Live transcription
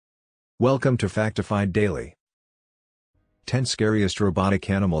Welcome to Factified Daily. 10 Scariest Robotic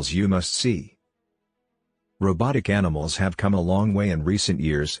Animals You Must See. Robotic animals have come a long way in recent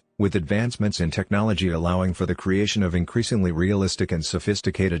years, with advancements in technology allowing for the creation of increasingly realistic and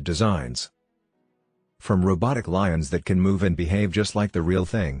sophisticated designs. From robotic lions that can move and behave just like the real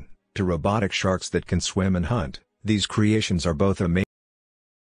thing, to robotic sharks that can swim and hunt, these creations are both amazing.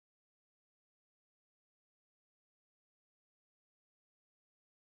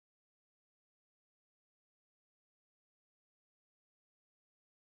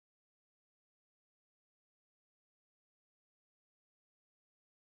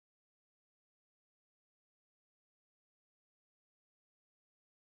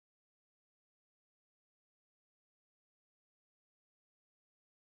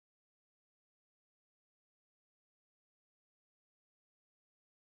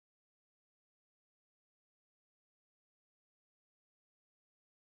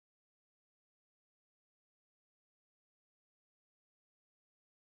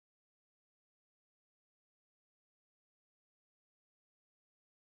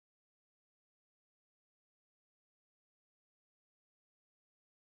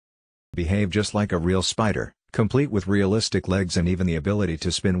 Behave just like a real spider, complete with realistic legs and even the ability to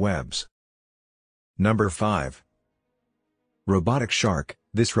spin webs. Number 5. Robotic Shark.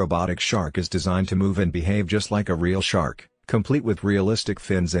 This robotic shark is designed to move and behave just like a real shark, complete with realistic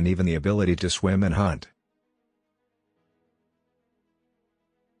fins and even the ability to swim and hunt.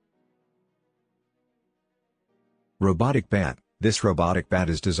 Robotic Bat. This robotic bat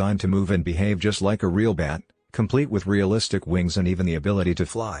is designed to move and behave just like a real bat, complete with realistic wings and even the ability to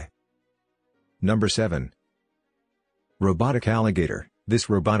fly. Number 7. Robotic Alligator.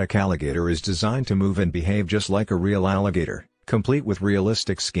 This robotic alligator is designed to move and behave just like a real alligator, complete with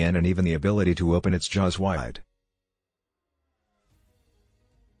realistic skin and even the ability to open its jaws wide.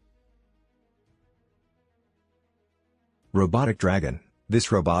 Robotic Dragon.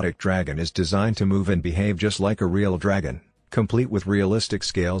 This robotic dragon is designed to move and behave just like a real dragon, complete with realistic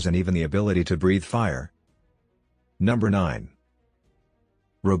scales and even the ability to breathe fire. Number 9.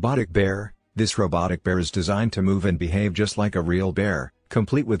 Robotic Bear. This robotic bear is designed to move and behave just like a real bear,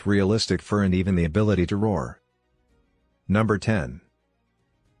 complete with realistic fur and even the ability to roar. Number 10.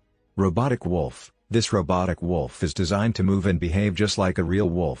 Robotic Wolf. This robotic wolf is designed to move and behave just like a real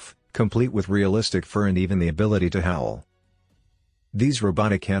wolf, complete with realistic fur and even the ability to howl. These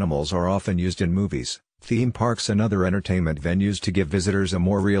robotic animals are often used in movies, theme parks and other entertainment venues to give visitors a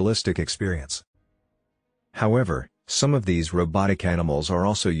more realistic experience. However, some of these robotic animals are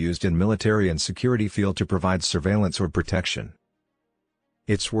also used in military and security field to provide surveillance or protection.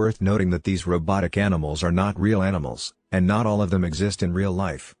 It's worth noting that these robotic animals are not real animals, and not all of them exist in real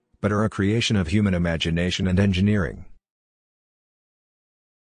life, but are a creation of human imagination and engineering.